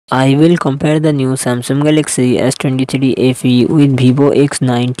I will compare the new Samsung Galaxy S23 FE with Vivo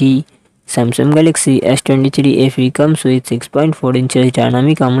X90. Samsung Galaxy S23 FE comes with 6.4 inches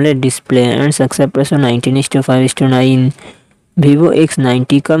dynamic AMOLED display and success ratio 19:5:9. Vivo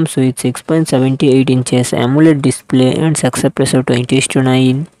X90 comes with 6.78 inches AMOLED display and success ratio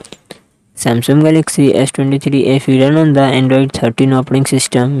 20:9. Samsung Galaxy S23 FE run on the Android 13 operating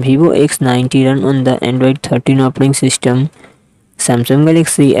system. Vivo X90 run on the Android 13 operating system. Samsung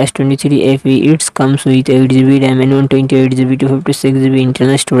Galaxy S23 FE it comes with 8GB RAM and 128GB to 56GB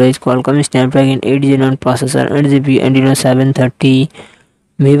internal storage, Qualcomm Snapdragon 8 Gen 1 processor, 8GB Adreno 730.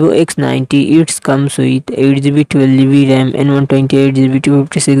 Vivo X90 it comes with 8GB 12GB RAM and 128GB to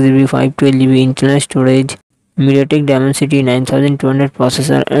 56GB 512GB internal storage, MediaTek Dimensity 9200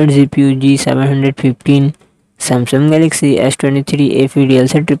 processor and GPU G715. Samsung Galaxy S23 FE real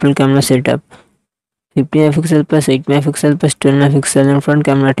set triple camera setup, 50MP plus 8MP plus 12MP and front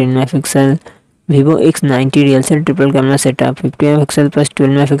camera 10MP. Vivo X90 real set triple camera setup, 50MP plus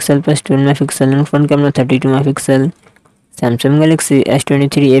 12MP plus 12MP and front camera 32MP. Samsung Galaxy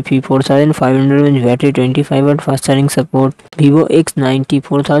S23 FE 4500 mAh battery, 25W fast charging support. Vivo X90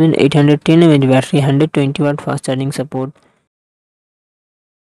 4810 mAh battery, 120W fast charging support.